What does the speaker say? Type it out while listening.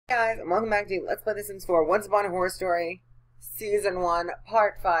Guys, and welcome back to Let's Play The Sims 4 Once Upon a Horror Story Season 1,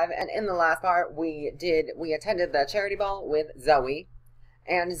 Part 5, and in the last part we attended the charity ball with Zoey,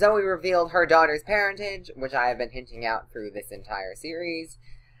 and Zoey revealed her daughter's parentage, which I have been hinting out through this entire series,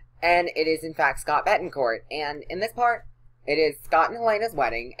 and it is in fact Scott Bettencourt, and in this part, it is Scott and Helena's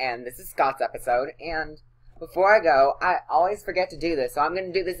wedding, and this is Scott's episode, and before I go, I always forget to do this, so I'm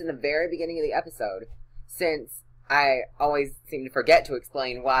going to do this in the very beginning of the episode, since I always seem to forget to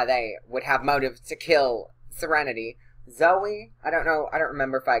explain why they would have motive to kill Serenity. Zoey, I don't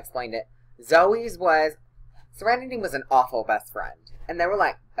remember if I explained it. Serenity was an awful best friend. And they were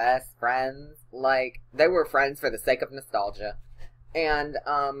like best friends. Like, they were friends for the sake of nostalgia. And,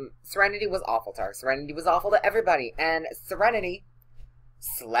 Serenity was awful to her. Serenity was awful to everybody. And Serenity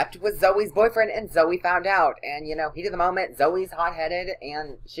slept with Zoey's boyfriend and Zoey found out. And, you know, heat of the moment, Zoey's hot-headed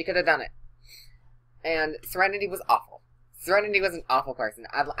and she could have done it. And Serenity was awful. Serenity was an awful person.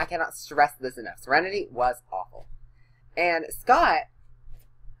 I cannot stress this enough. Serenity was awful. And Scott,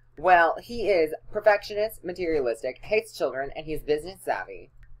 well, he is perfectionist, materialistic, hates children, and he's business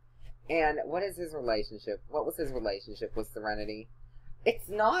savvy. And what is his relationship? What was his relationship with Serenity? It's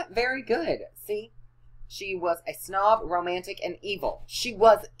not very good. See? She was a snob, romantic, and evil. She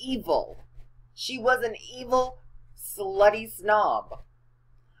was evil. She was an evil, slutty snob.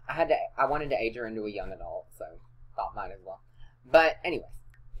 I wanted to age her into a young adult, so thought might as well. But anyways,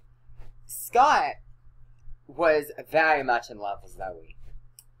 Scott was very much in love with Zoey.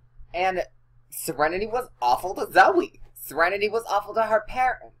 And Serenity was awful to Zoey. Serenity was awful to her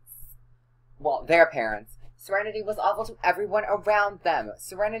parents. Well, their parents. Serenity was awful to everyone around them.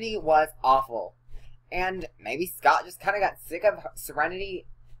 Serenity was awful. And maybe Scott just kind of got sick of Serenity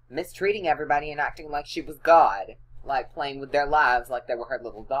mistreating everybody and acting like she was God. Like, playing with their lives like they were her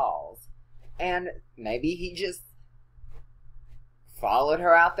little dolls. And maybe he just followed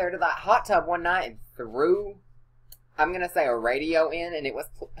her out there to that hot tub one night and threw, I'm gonna say, a radio in, and it was,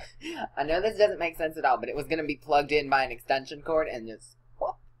 I know this doesn't make sense at all, but it was gonna be plugged in by an extension cord, and just,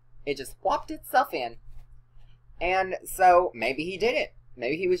 whoop, it just whopped itself in. And so, maybe he did it.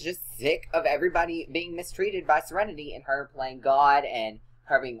 Maybe he was just sick of everybody being mistreated by Serenity, and her playing God, and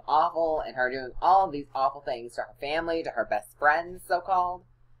her being awful, and her doing all of these awful things to her family, to her best friends, so-called.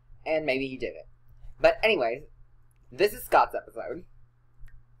 And maybe he did it. But anyways, this is Scott's episode.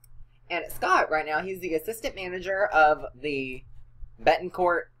 And Scott, right now, he's the assistant manager of the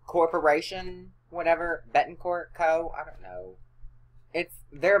Bettencourt Corporation, whatever, Bettencourt Co., I don't know.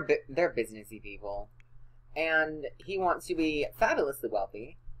 They're businessy people. And he wants to be fabulously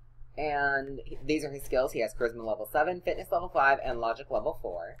wealthy. And these are his skills. He has charisma level 7, fitness level 5, and logic level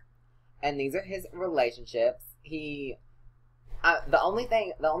 4. And these are his relationships. The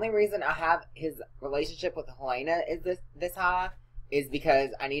only reason I have his relationship with Helena is this high is because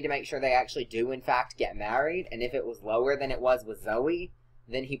I need to make sure they actually do in fact get married. And if it was lower than it was with Zoey,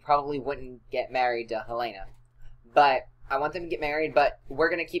 then he probably wouldn't get married to Helena. But I want them to get married, but we're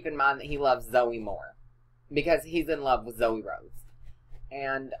going to keep in mind that he loves Zoey more. Because he's in love with Zoey Rose.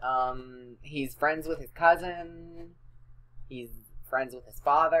 And, he's friends with his cousin. He's friends with his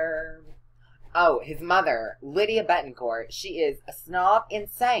father. Oh, his mother, Lydia Bettencourt. She is a snob,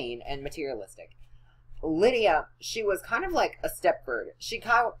 insane, and materialistic. Lydia, she was kind of like a Stepford. She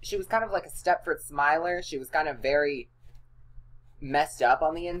was kind of like a Stepford Smiler. She was kind of very messed up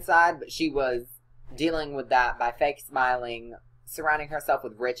on the inside, but she was dealing with that by fake smiling, surrounding herself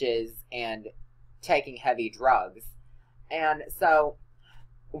with riches, and taking heavy drugs. And so,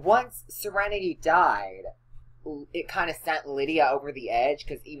 once Serenity died, it kind of sent Lydia over the edge,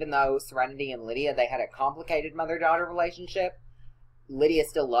 because even though Serenity and Lydia, they had a complicated mother-daughter relationship, Lydia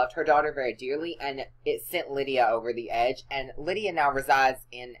still loved her daughter very dearly, and it sent Lydia over the edge, and Lydia now resides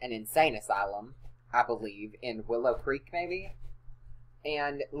in an insane asylum, I believe, in Willow Creek, maybe?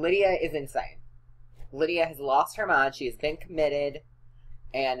 And Lydia is insane. Lydia has lost her mind, she has been committed,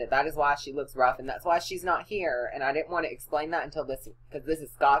 and that is why she looks rough, and that's why she's not here. And I didn't want to explain that until this, because this is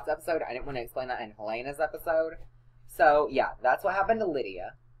Scott's episode. I didn't want to explain that in Helena's episode. So, yeah, that's what happened to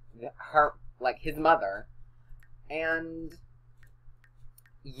Lydia. His mother. And,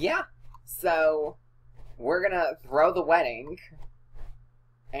 yeah. So, we're gonna throw the wedding.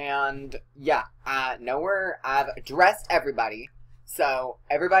 And, yeah, I've dressed everybody. So,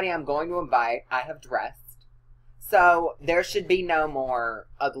 everybody I'm going to invite, I have dressed. So, there should be no more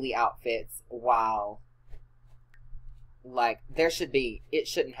ugly outfits while, it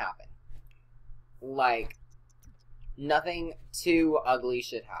shouldn't happen. Nothing too ugly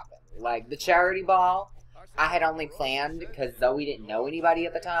should happen. Like, the charity ball, I had only planned, because Zoey didn't know anybody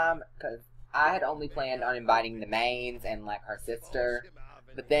at the time, because I had only planned on inviting the Mains and, like, her sister.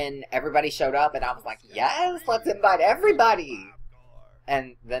 But then everybody showed up, and I was like, yes, let's invite everybody!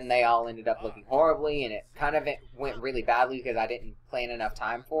 And then they all ended up looking horribly, and it kind of went really badly because I didn't plan enough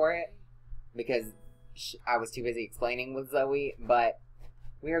time for it. Because I was too busy explaining with Zoey. But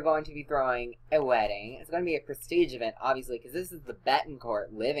we are going to be throwing a wedding. It's going to be a prestige event, obviously, because this is the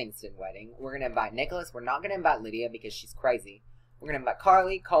Bettencourt Livingston wedding. We're going to invite Nicholas. We're not going to invite Lydia because she's crazy. We're going to invite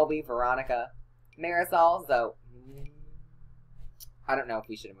Carly, Colby, Veronica, Marisol, Zoe. I don't know if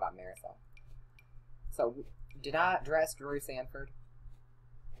we should invite Marisol. So, did I dress Drew Sanford?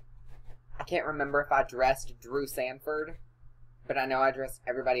 I can't remember if I dressed Drew Sanford, but I know I dressed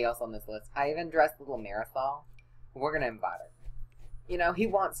everybody else on this list. I even dressed little Marisol. We're going to invite her. You know, he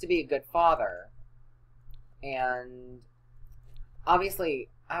wants to be a good father. And obviously,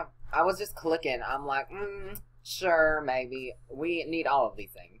 I was just clicking. I'm like, sure, maybe. We need all of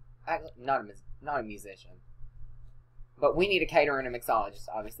these things. Actually, not a musician. But we need a caterer and a mixologist,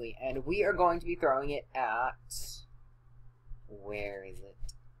 obviously. And we are going to be throwing it at... Where is it?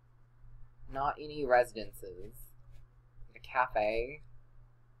 Not any residences. A cafe.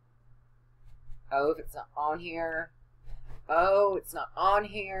 Oh, if it's not on here. Oh, it's not on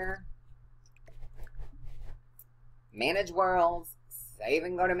here. Manage Worlds. Save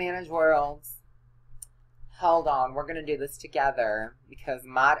and go to Manage Worlds. Hold on, we're gonna do this together. Because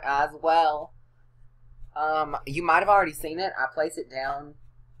might as well. You might have already seen it. I placed it down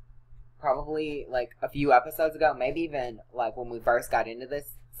probably like a few episodes ago. Maybe even like when we first got into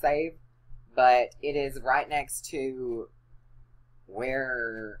this save. But it is right next to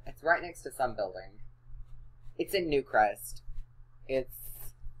where... It's right next to some building. It's in Newcrest. Is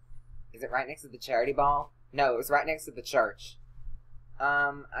it right next to the charity ball? No, it was right next to the church.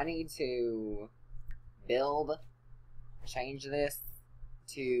 I need to change this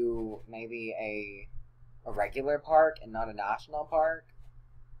to maybe a regular park and not a national park.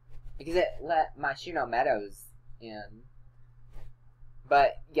 Because it let my Shino Meadows in.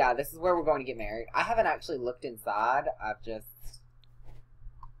 But, yeah, this is where we're going to get married. I haven't actually looked inside. I've just...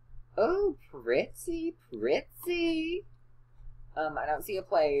 Oh, pretty, pretty. I don't see a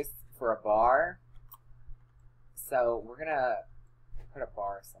place for a bar. So, we're gonna put a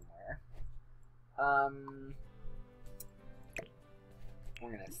bar somewhere.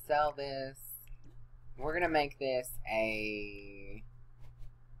 We're gonna sell this. We're gonna make this a...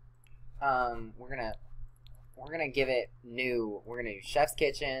 We're gonna give it new... We're gonna do Chef's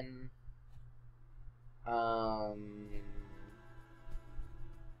Kitchen.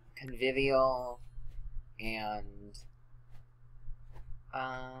 Convivial. And...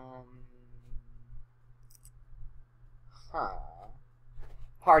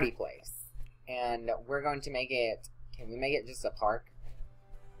 Party place. And we're going to make it... Can we make it just a park?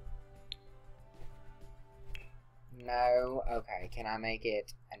 No. Okay, can I make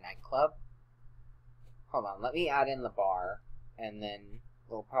it a nightclub? Hold on, let me add in the bar, and then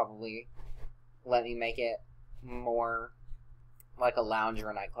we'll probably let me make it more like a lounge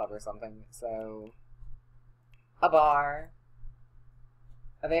or a nightclub or something. So, a bar.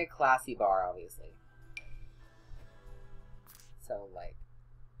 A very classy bar, obviously. So, like,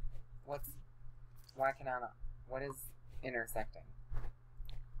 why can I not, what is intersecting?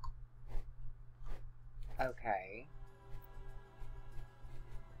 Okay.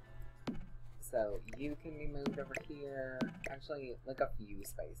 So, you can be moved over here. Actually, like a few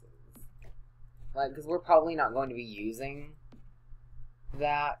spaces. Like, because we're probably not going to be using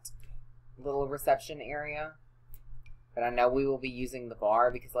that little reception area. But I know we will be using the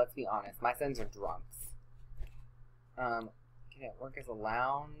bar because, let's be honest, my sons are drunks. Can it work as a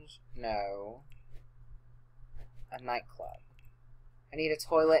lounge? No. A nightclub. I need a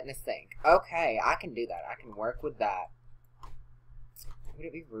toilet and a sink. Okay, I can do that. I can work with that. Would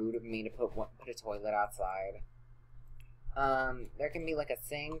it be rude of me to put a toilet outside? There can be like a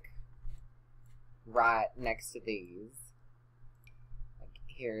sink right next to these. Like,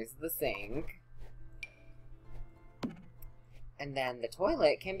 here's the sink. And then the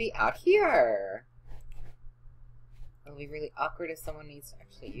toilet can be out here. It'll be really awkward if someone needs to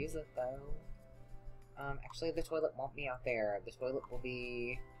actually use it, though. Actually, the toilet won't be out there. The toilet will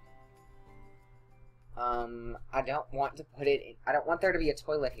be... I don't want to put it in... I don't want there to be a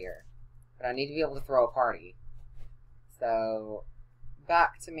toilet here. But I need to be able to throw a party. So,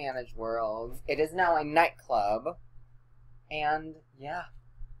 back to Manage Worlds. It is now a nightclub. And, yeah.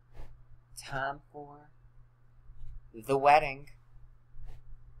 Time for the wedding.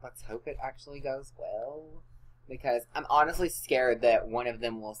 Let's hope it actually goes well. Because I'm honestly scared that one of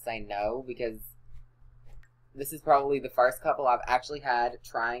them will say no. Because this is probably the first couple I've actually had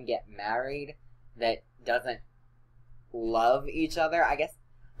try and get married that doesn't love each other. I guess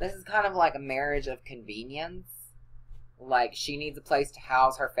This is kind of like a marriage of convenience. Like, she needs a place to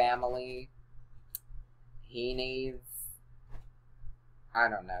house her family. He needs... I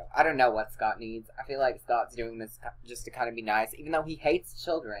don't know. I don't know what Scott needs. I feel like Scott's doing this just to kind of be nice, even though he hates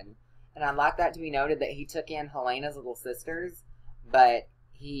children. And I'd like that to be noted that he took in Helena's little sisters, but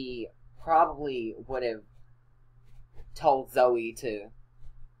he probably would have told Zoey to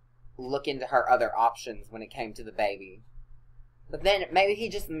look into her other options when it came to the baby. But then maybe he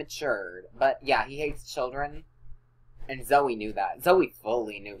just matured. But yeah, he hates children. And Zoey knew that. Zoey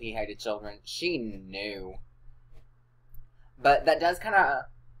fully knew he hated children. She knew. But that does kind of...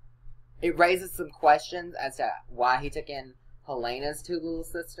 It raises some questions as to why he took in Helena's two little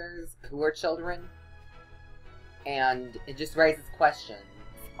sisters, who are children. And it just raises questions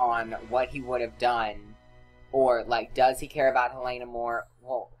on what he would have done. Or, like, does he care about Helena more?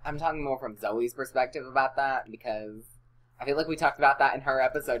 Well, I'm talking more from Zoey's perspective about that, because I feel like we talked about that in her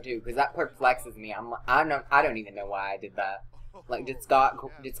episode, too, because that perplexes me. I don't even know why I did that. Like, did Scott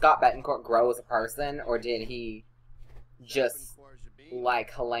Bettencourt grow as a person, or did he just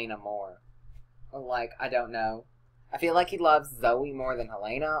like Helena more? Like, I don't know. I feel like he loves Zoey more than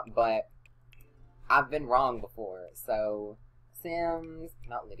Helena, but I've been wrong before. So, Sims,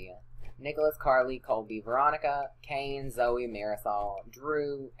 not Lydia. Nicholas, Carly, Colby, Veronica, Kane, Zoey, Marisol,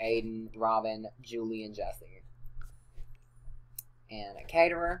 Drew, Aiden, Robin, Julie, and Jesse. And a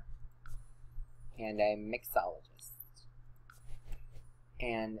caterer. And a mixologist.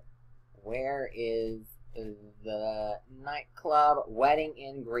 And where is the nightclub Wedding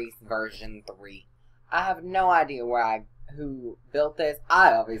in Greece version 3? I have no idea who built this.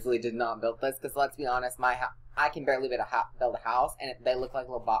 I obviously did not build this, because let's be honest, I can barely build a house, and they look like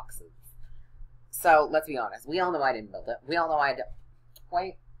little boxes. So, let's be honest. We all know I didn't build it. We all know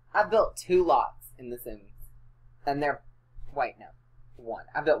Wait, I built 2 lots in The Sims. And they're... Wait, no. 1.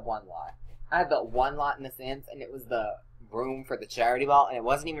 I built 1 lot. I built 1 lot in The Sims, and it was the room for the charity ball, and it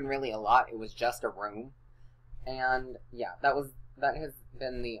wasn't even really a lot. It was just a room. And, yeah, that has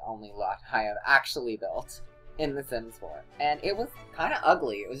been the only lot I have actually built in The Sims 4. And it was kind of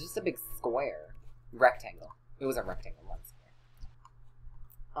ugly. It was just a big square. Rectangle. It was a rectangle, one square.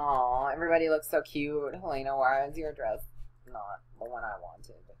 Aw, everybody looks so cute. Helena, why is your dress not the one I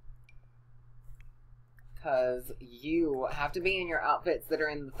wanted? Because you have to be in your outfits that are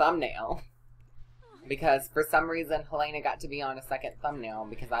in the thumbnail. Because for some reason, Helena got to be on a second thumbnail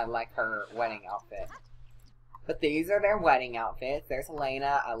because I like her wedding outfit. But these are their wedding outfits. There's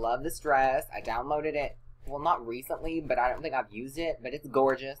Helena. I love this dress. I downloaded it. Well, not recently, but I don't think I've used it. But it's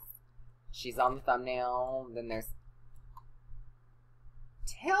gorgeous. She's on the thumbnail. Then there's...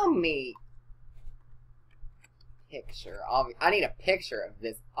 Tell me... Picture. I need a picture of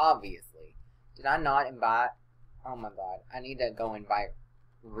this, obviously. Did I not invite... Oh my god. I need to go invite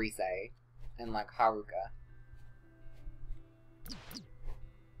Rise and, like, Haruka.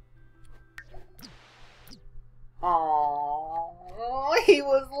 Oh, he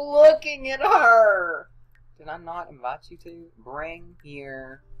was looking at her. Did I not invite you to? Bring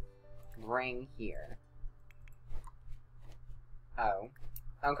here. Bring here. Oh.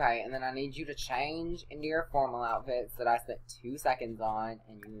 Okay, and then I need you to change into your formal outfits that I spent 2 seconds on,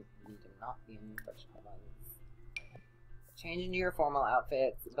 and you need to not be in professional ones. Change into your formal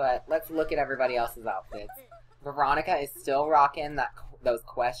outfits, but let's look at everybody else's outfits. Veronica is still rocking those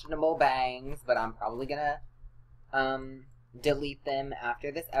questionable bangs, but I'm probably gonna delete them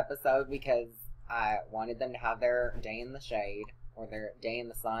after this episode because I wanted them to have their day in the shade, or their day in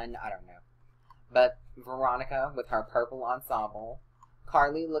the sun, I don't know. But Veronica with her purple ensemble.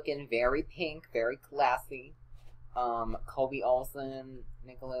 Carly looking very pink, very classy. Colby Olsen,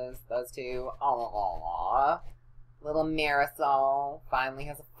 Nicholas, those two. Aww. Little Marisol finally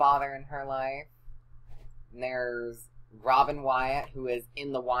has a father in her life. And there's Robin Wyatt, who is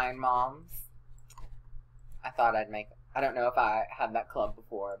in the Wine Moms. I thought I'd make... I don't know if I had that club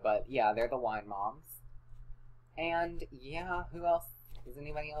before, but yeah, they're the Wine Moms. And yeah, who else? Is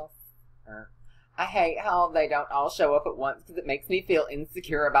anybody else? I hate how they don't all show up at once because it makes me feel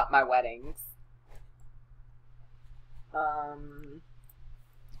insecure about my weddings.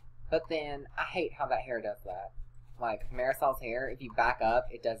 But then I hate how that hair does that. Like Marisol's hair, if you back up,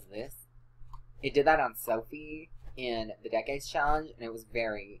 it does this. It did that on Sophie in the Decades Challenge, and it was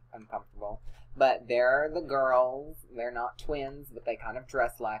very uncomfortable. But they're the girls. They're not twins, but they kind of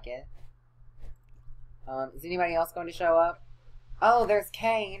dress like it. Is anybody else going to show up? Oh, there's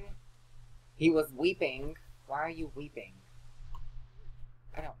Kane. He was weeping. Why are you weeping?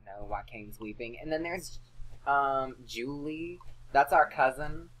 I don't know why Kane's weeping. And then there's Julie. That's our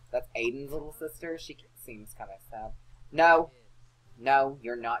cousin. That's Aiden's little sister. She seems kind of sad. No. No,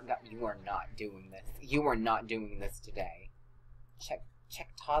 you're not. You are not doing this. You are not doing this today. Check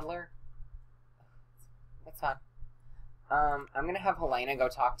toddler. That's fine. I'm gonna have Helena go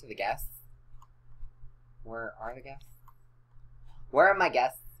talk to the guests. Where are the guests? Where are my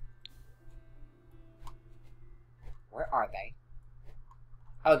guests? Where are they?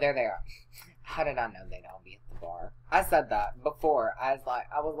 Oh, there they are. How did I know they'd all be at the bar? I said that before. I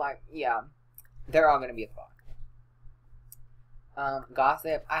was like, yeah, they're all gonna be at the bar.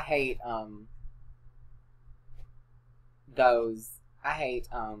 Gossip. I hate those. I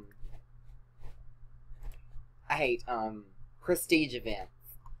hate prestige events.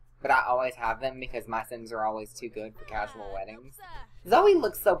 But I always have them because my Sims are always too good for casual weddings. Zoey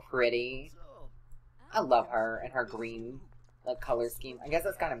looks so pretty. I love her and her green, like, color scheme. I guess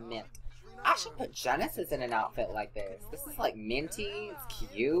that's kind of mint. I should put Genesis in an outfit like this. This is, like, minty. It's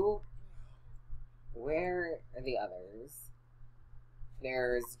cute. Where are the others?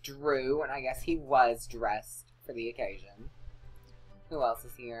 There's Drew, and I guess he was dressed for the occasion. Who else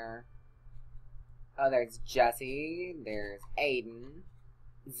is here? Oh, there's Jesse. There's Aiden.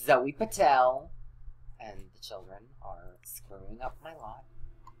 Zoe Patel. And the children are screwing up my lot.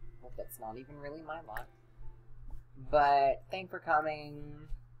 Well, that's not even really my lot. But thanks for coming.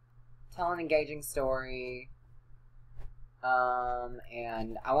 Tell an engaging story.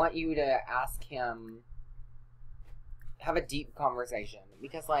 And I want you to ask him, have a deep conversation.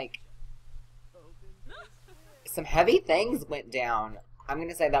 Because, like, some heavy things went down. I'm going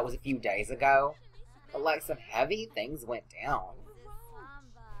to say that was a few days ago. But, like, some heavy things went down.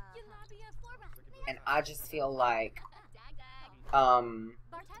 And I just feel like,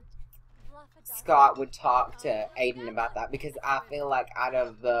 Scott would talk to Aiden about that. Because I feel like out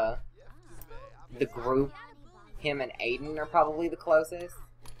of the group, him and Aiden are probably the closest.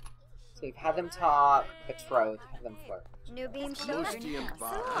 So we've had them talk, betrothed, have them flirt. New beam So sad.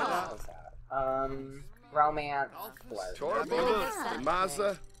 Romance, flirt.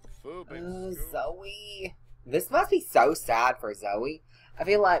 Zoe. This must be so sad for Zoe. I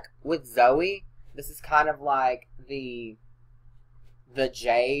feel like with Zoe, this is kind of like the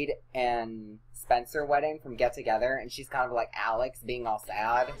Jade and Spencer wedding from Get Together, and she's kind of like Alex being all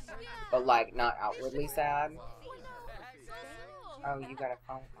sad, but like not outwardly sad. Oh, you got a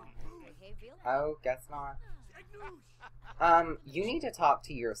phone call. Oh, guess not. You need to talk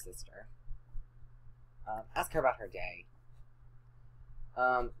to your sister. Ask her about her day.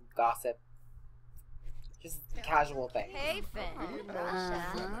 Gossip. Just casual things. Hey, Finn.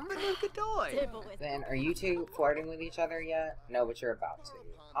 Then, are you two flirting with each other yet? No, but you're about to.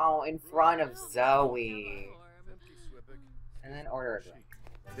 Oh, in front of Zoe. And then order a drink.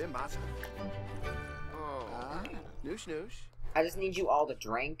 I just need you all to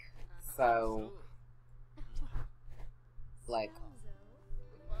drink, so... Like...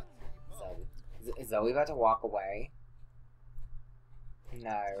 Is Zoe about to walk away?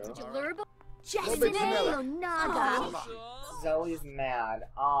 No. Zoe's mad.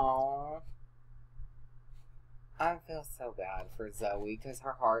 Aww. I feel so bad for Zoe because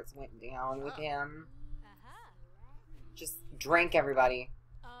her hearts went down with him. Just drink, everybody.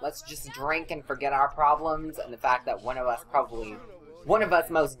 Let's just drink and forget our problems and the fact that one of us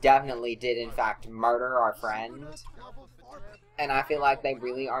most definitely did in fact murder our friend. And I feel like they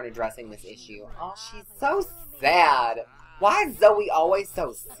really aren't addressing this issue. Oh, she's so sad. Why is Zoe always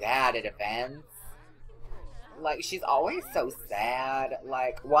so sad at events? Like, she's always so sad.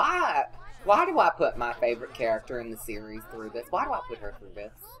 Like, why? Why do I put my favorite character in the series through this? Why do I put her through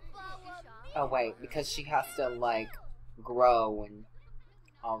this? Oh, wait, because she has to, like, grow and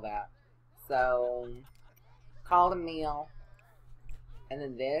all that. So, call the meal. And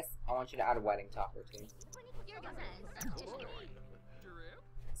then this, I want you to add a wedding talk or two.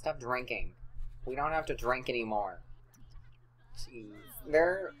 Stop drinking. We don't have to drink anymore.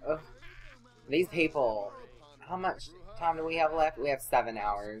 Jeez. These people. How much time do we have left? We have 7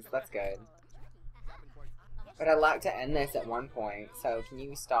 hours. That's good. But I'd like to end this at one point. So can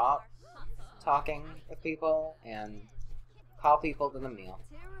you stop talking with people and call people to the meal?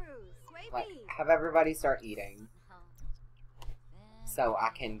 Like, have everybody start eating. So I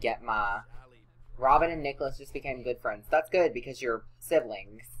can get my... Robin and Nicholas just became good friends. That's good because you're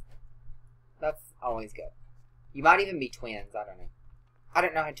siblings. That's always good. You might even be twins. I don't know. I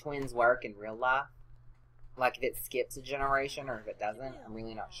don't know how twins work in real life. Like if it skips a generation or if it doesn't. I'm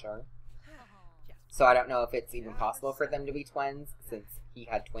really not sure. So I don't know if it's even possible for them to be twins since he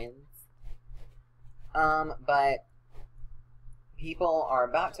had twins. But people are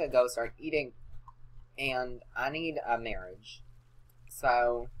about to go start eating and I need a marriage.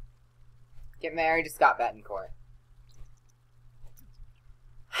 So get married to Scott Bettencourt.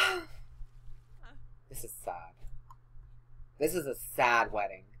 This is sad. This is a sad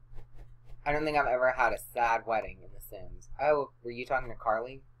wedding. I don't think I've ever had a sad wedding in The Sims. Oh, were you talking to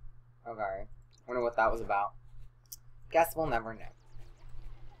Carly? Okay. I wonder what that was about. Guess we'll never know.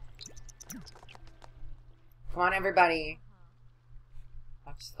 Come on, everybody.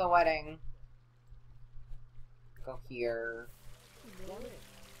 Watch the wedding. Go here.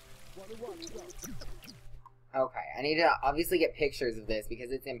 Okay, I need to obviously get pictures of this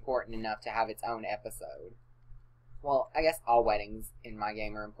because it's important enough to have its own episode. Well, I guess all weddings in my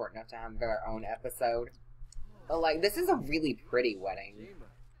game are important enough to have their own episode. But, like, this is a really pretty wedding.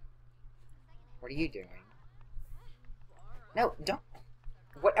 What are you doing? No, don't.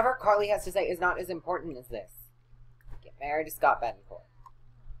 Whatever Carly has to say is not as important as this. Get married to Scott Bettencourt.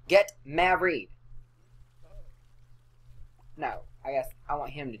 Get married! No, I guess I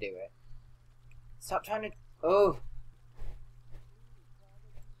want him to do it. Stop trying to... Oh!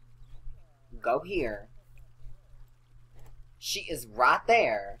 Go here. She is right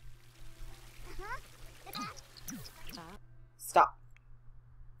there. Stop.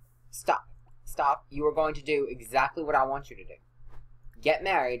 Stop. Stop. You are going to do exactly what I want you to do. Get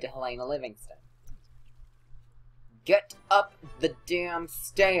married to Helena Livingston. Get up the damn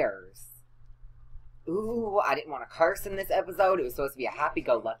stairs. Ooh, I didn't want to curse in this episode. It was supposed to be a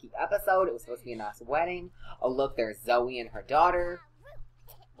happy-go-lucky episode. It was supposed to be a nice wedding. Oh, look, there's Zoey and her daughter.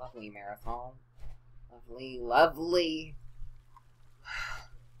 Lovely Marisol. Lovely, lovely.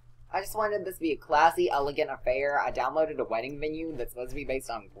 I just wanted this to be a classy, elegant affair. I downloaded a wedding venue that's supposed to be based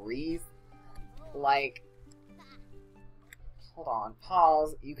on Greece. Like, hold on,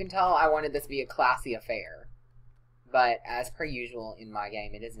 pause. You can tell I wanted this to be a classy affair. But, as per usual in my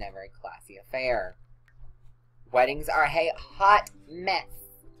game, it is never a classy affair. Weddings are a hot mess.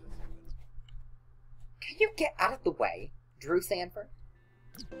 Can you get out of the way, Drew Sanford?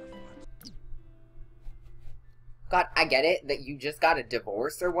 God, I get it that you just got a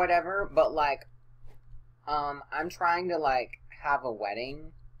divorce or whatever, but, like, I'm trying to, like, have a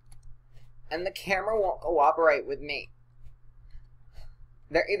wedding, and the camera won't cooperate with me.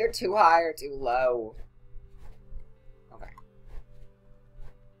 They're either too high or too low. Okay.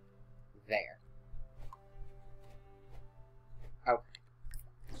 There. Okay.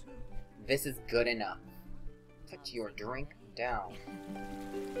 This is good enough. Put your drink down.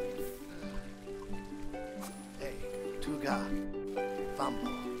 Hey, Tuga.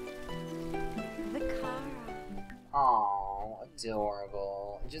 Fambo. The car. Aww,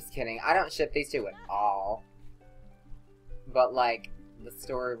 adorable. Just kidding. I don't ship these two at all. But, like, the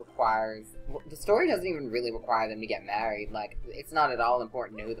story requires... Well, the story doesn't even really require them to get married. Like, it's not at all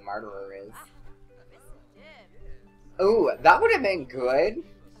important who the murderer is. Ooh, that would have been good.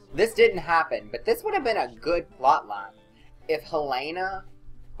 This didn't happen, but this would have been a good plotline. If Helena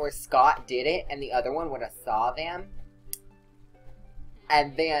or Scott did it and the other one would have saw them,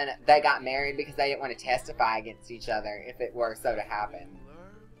 and then they got married because they didn't want to testify against each other if it were so to happen.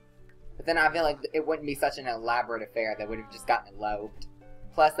 But then I feel like it wouldn't be such an elaborate affair. They would have just gotten eloped.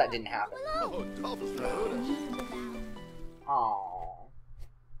 Plus, that didn't happen. Aww.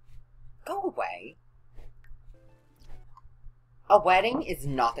 Go away. A wedding is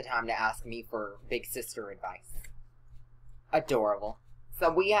not the time to ask me for big sister advice. Adorable. So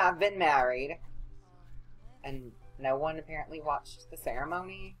we have been married. And no one apparently watched the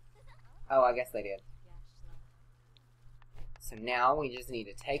ceremony. Oh, I guess they did. So now we just need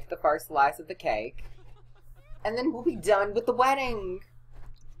to take the first slice of the cake. And then we'll be done with the wedding.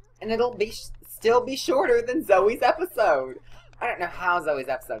 And it'll be still be shorter than Zoey's episode. I don't know how Zoey's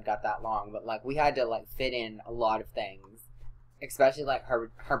episode got that long, but like we had to like fit in a lot of things. Especially like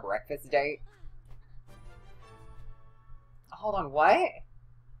her breakfast date. Hold on, what?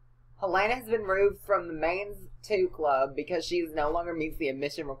 Helena has been removed from the mains 2 club because she no longer meets the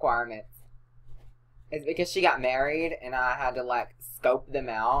admission requirements. It's because she got married and I had to like scope them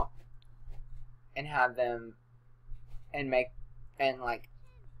out and have them and make and like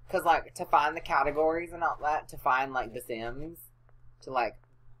cause like to find the categories and all that, to find like the Sims, to like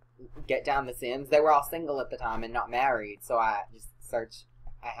get down the Sims, they were all single at the time and not married, so I just searched,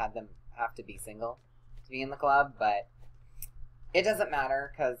 I had them have to be single to be in the club, but it doesn't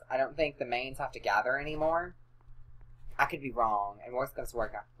matter because I don't think the mains have to gather anymore. I could be wrong, and worse comes to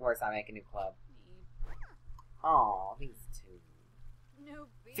worse, I make a new club. Aw, these two.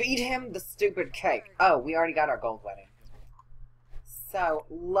 Feed him the stupid cake. Oh, we already got our gold wedding. So,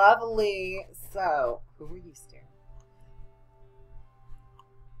 lovely. So, who were you staring?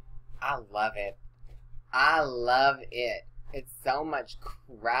 I love it. I love it. It's so much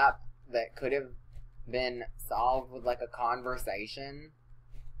crap that could have been solved with like a conversation.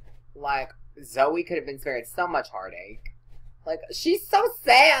 Like, Zoey could have been spared so much heartache. Like, she's so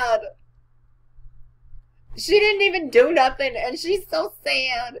sad. She didn't even do nothing, and she's so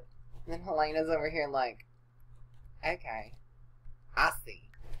sad. And then Helena's over here like, okay, I see.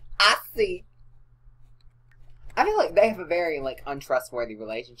 I see. I feel like they have a very, like, untrustworthy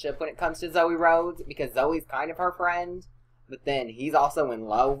relationship when it comes to Zoey Rhodes, because Zoey's kind of her friend, but then he's also in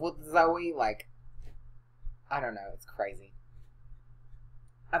love with Zoey. Like, I don't know, it's crazy.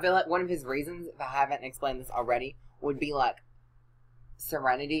 I feel like one of his reasons, if I haven't explained this already, would be like,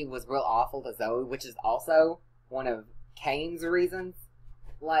 Serenity was real awful to Zoey, which is also one of Kane's reasons.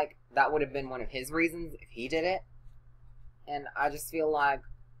 Like, that would have been one of his reasons if he did it. And I just feel like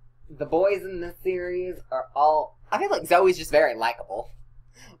the boys in this series are all... I feel like Zoey's just very likable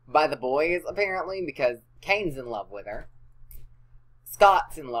by the boys, apparently, because Kane's in love with her.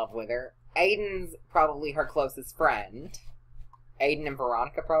 Scott's in love with her. Aiden's probably her closest friend. Aiden and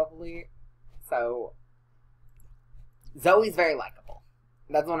Veronica, probably. So, Zoey's very likable.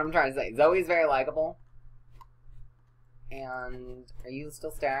 That's what I'm trying to say. Zoey's very likable. And are you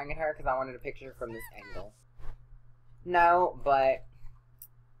still staring at her? Because I wanted a picture from this angle. No, but...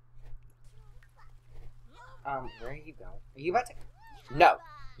 where are you going? Are you about to... No!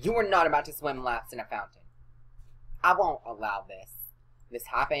 You are not about to swim laps in a fountain. I won't allow this. This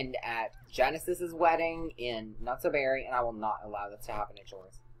happened at Genesis's wedding in Not So Berry, and I will not allow this to happen at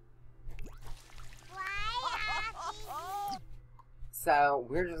yours. So,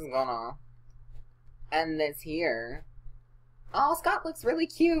 we're just gonna end this here. Oh, Scott looks really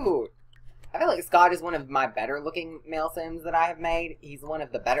cute. I feel like Scott is one of my better looking male Sims that I have made. He's one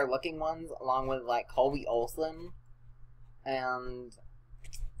of the better looking ones, along with, like, Colby Olsen. And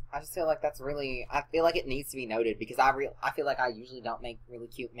I just feel like that's really... I feel like it needs to be noted, because I feel like I usually don't make really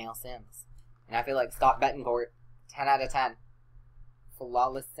cute male Sims. And I feel like Scott Bettencourt, 10 out of 10.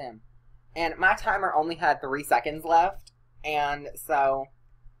 Flawless Sim. And my timer only had 3 seconds left. And so...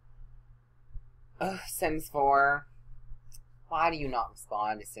 Sims 4... Why do you not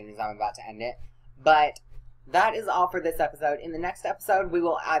respond as soon as I'm about to end it? But that is all for this episode. In the next episode, we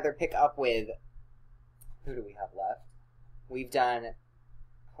will either pick up with... Who do we have left? We've done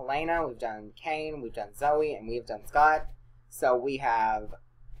Helena, we've done Kane, we've done Zoey, and we've done Scott. So we have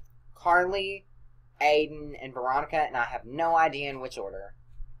Carly, Aiden, and Veronica, and I have no idea in which order.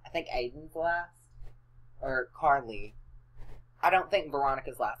 I think Aiden's last. Or Carly. I don't think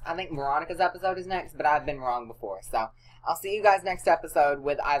Veronica's last. I think Veronica's episode is next, but I've been wrong before. So, I'll see you guys next episode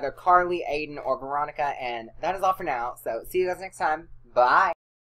with either Carly, Aiden, or Veronica, and that is all for now. So, see you guys next time. Bye!